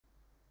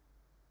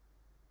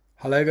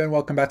Hello everyone,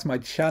 welcome back to my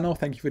channel.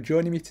 Thank you for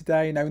joining me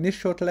today. Now in this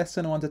short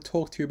lesson I want to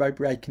talk to you about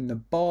breaking the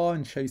bar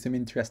and show you some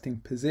interesting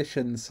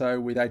positions.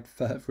 So without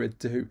further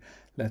ado,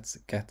 let's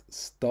get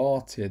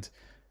started.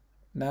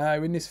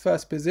 Now in this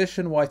first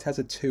position, white has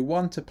a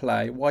 2-1 to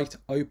play. White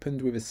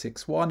opened with a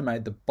 6-1,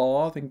 made the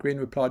bar, then green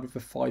replied with a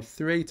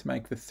 5-3 to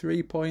make the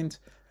 3-point.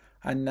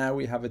 And now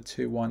we have a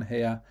 2-1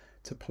 here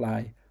to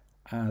play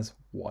as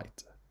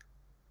white.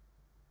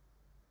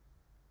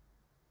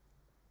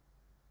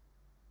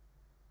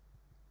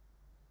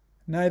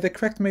 Now the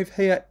correct move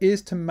here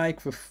is to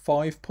make the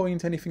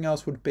 5-point, anything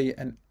else would be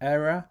an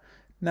error.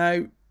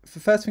 Now the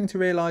first thing to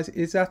realise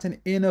is that an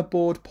inner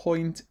board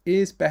point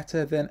is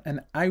better than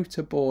an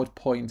outer board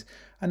point,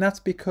 and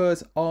that's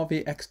because of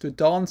the extra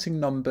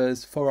dancing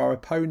numbers for our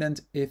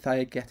opponent if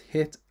they get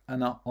hit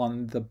and are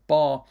on the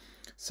bar.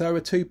 So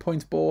a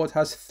 2-point board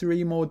has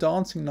 3 more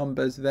dancing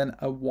numbers than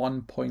a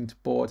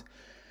 1-point board.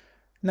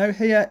 Now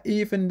here,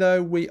 even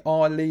though we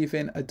are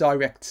leaving a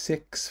direct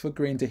 6 for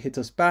green to hit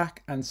us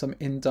back and some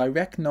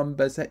indirect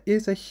numbers, there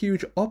is a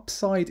huge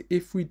upside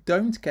if we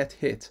don't get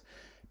hit,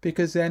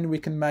 because then we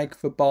can make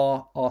the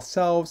bar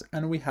ourselves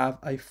and we have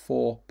a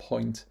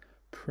 4-point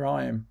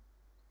prime.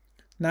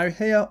 Now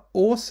here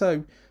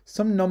also,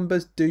 some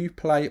numbers do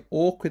play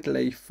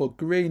awkwardly for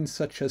green,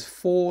 such as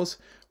 4s,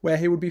 where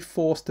he would be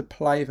forced to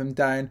play them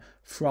down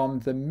from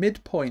the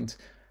midpoint.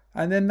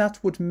 And then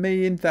that would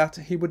mean that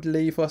he would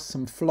leave us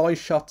some fly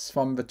shots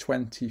from the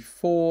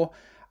 24,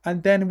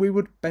 and then we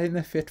would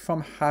benefit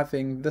from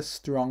having the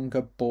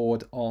stronger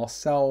board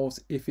ourselves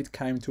if it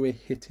came to a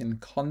hitting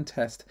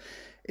contest.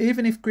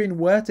 Even if green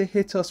were to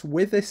hit us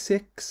with a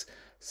 6,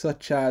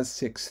 such as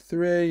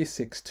 6-3,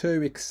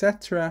 6-2,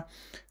 etc.,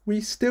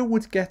 we still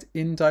would get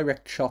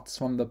indirect shots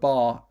from the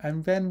bar,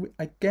 and then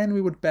again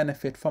we would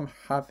benefit from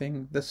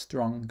having the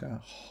stronger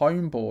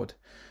home board.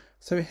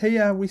 So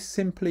here we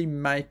simply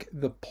make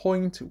the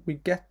point, we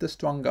get the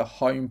stronger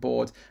home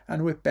board,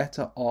 and we're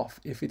better off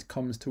if it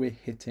comes to a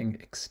hitting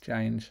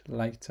exchange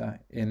later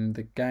in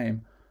the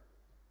game.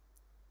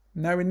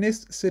 Now in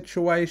this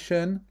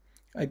situation,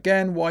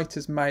 again white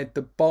has made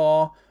the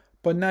bar,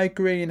 but now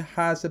green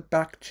has a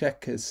back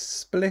checkers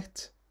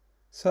split.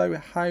 So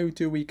how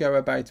do we go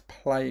about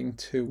playing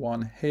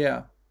 2-1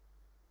 here?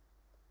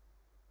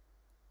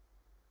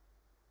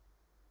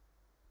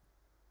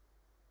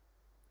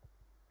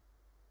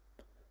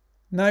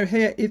 Now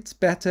here it's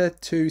better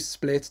to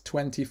split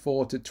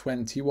 24 to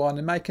 21,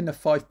 and making a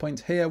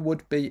 5-point here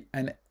would be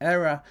an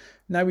error.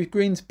 Now with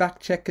green's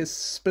back checkers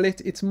split,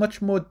 it's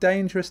much more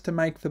dangerous to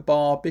make the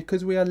bar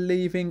because we are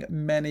leaving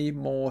many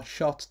more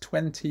shots,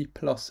 20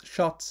 plus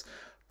shots,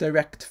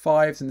 direct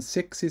 5s and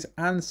 6s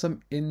and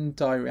some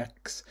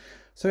indirects.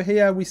 So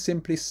here we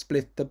simply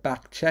split the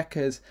back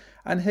checkers,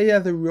 and here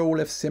the rule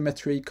of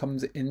symmetry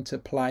comes into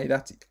play.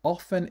 That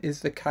often is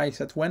the case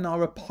that when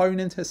our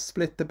opponent has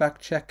split the back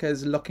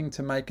checkers looking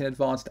to make an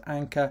advanced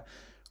anchor,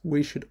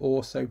 we should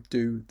also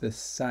do the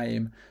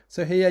same.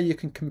 So here you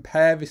can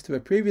compare this to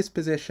a previous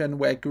position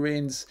where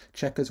green's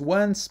checkers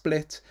weren't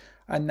split,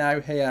 and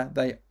now here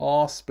they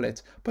are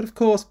split. But of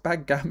course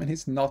backgammon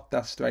is not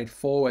that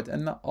straightforward,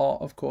 and there are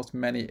of course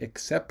many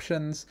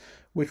exceptions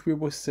which we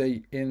will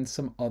see in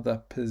some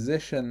other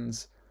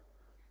positions.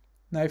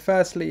 Now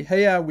firstly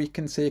here we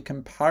can see a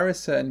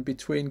comparison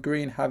between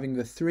green having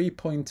the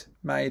 3-point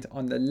made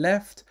on the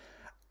left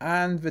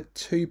and the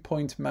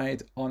 2-point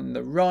made on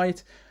the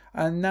right.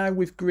 And now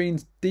with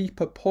green's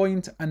deeper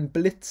point and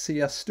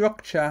blitzier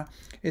structure,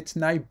 it's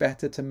now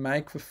better to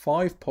make the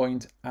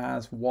 5-point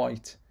as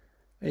white,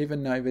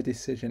 even though the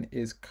decision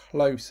is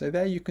close. So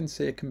there you can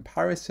see a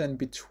comparison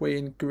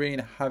between green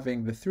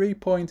having the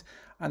 3-point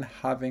and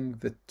having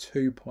the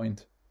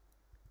 2-point.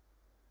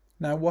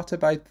 Now what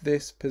about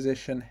this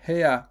position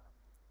here?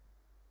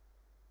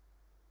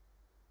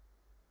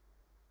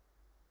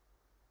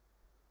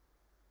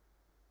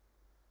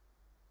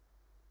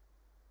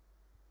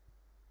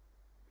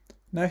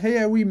 Now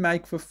here we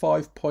make the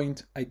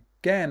 5-point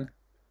again.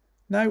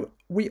 Now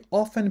we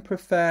often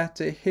prefer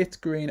to hit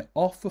green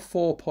off the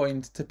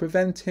 4-point to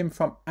prevent him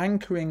from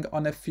anchoring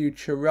on a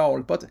future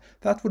roll, but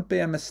that would be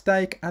a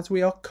mistake as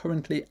we are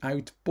currently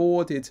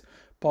outboarded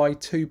by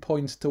 2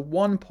 points to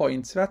 1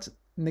 point, so that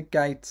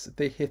negates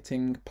the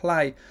hitting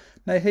play.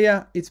 Now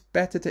here it's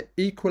better to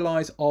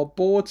equalize our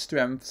board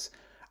strengths,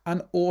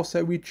 and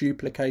also we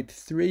duplicate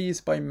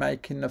 3s by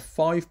making the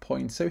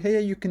 5-point. So here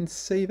you can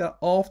see that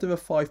after the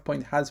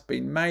 5-point has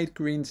been made,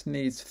 greens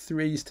needs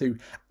 3s to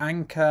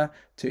anchor,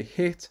 to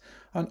hit,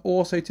 and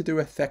also to do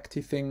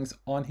effective things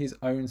on his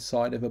own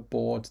side of a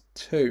board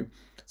too.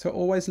 So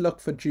always look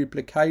for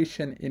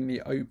duplication in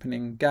the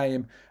opening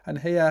game, and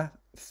here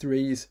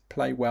 3s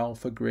play well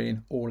for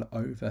green all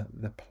over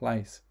the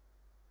place.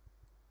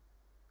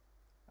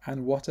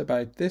 And what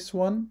about this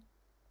one?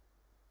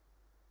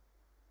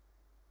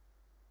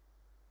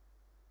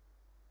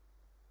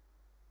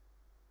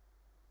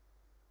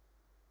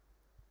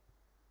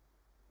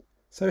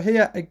 So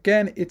here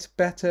again, it's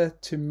better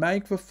to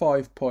make the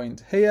 5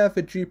 point. Here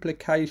the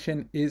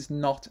duplication is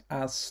not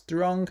as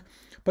strong,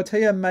 but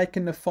here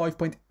making the 5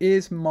 point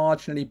is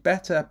marginally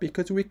better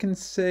because we can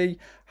see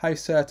how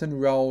certain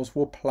roles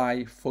will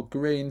play for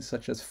green,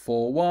 such as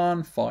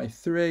 4-1,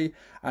 5-3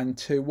 and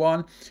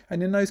 2-1.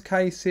 And in those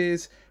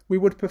cases, we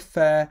would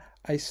prefer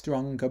a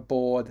stronger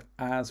board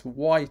as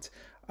white.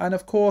 And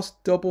of course,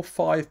 double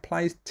 5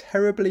 plays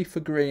terribly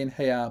for green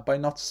here by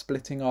not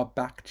splitting our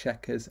back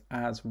checkers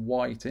as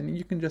white. And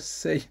you can just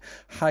see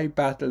how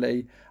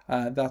badly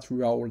that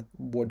roll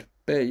would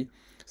be.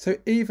 So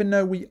even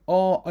though we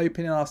are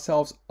opening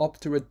ourselves up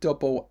to a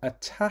double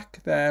attack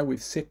there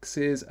with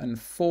 6s and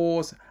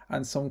 4s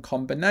and some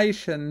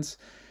combinations,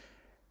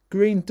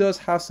 green does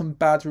have some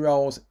bad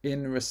rolls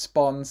in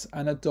response,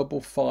 and a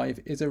double 5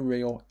 is a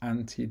real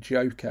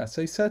anti-joker.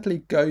 So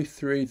certainly go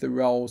through the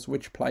rolls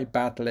which play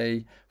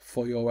badly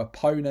for your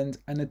opponent,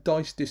 and a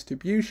dice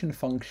distribution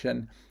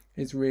function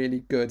is really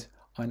good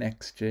on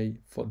XG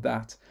for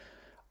that.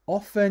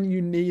 Often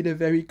you need a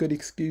very good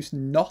excuse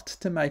not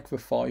to make the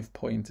 5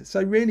 point.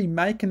 So really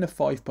making the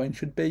 5 point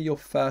should be your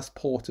first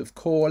port of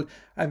call,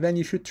 and then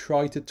you should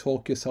try to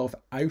talk yourself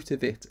out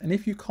of it. And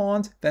if you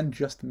can't, then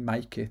just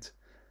make it.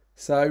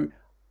 So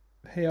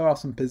here are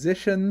some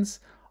positions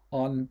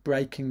on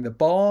breaking the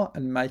bar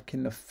and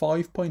making the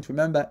 5 point.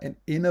 Remember, an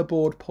inner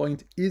board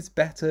point is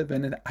better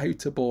than an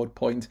outer board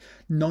point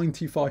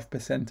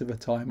 95% of the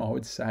time, I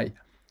would say.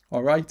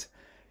 All right,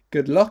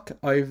 good luck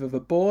over the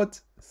board.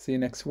 See you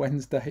next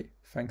Wednesday.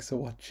 Thanks for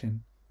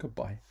watching.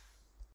 Goodbye.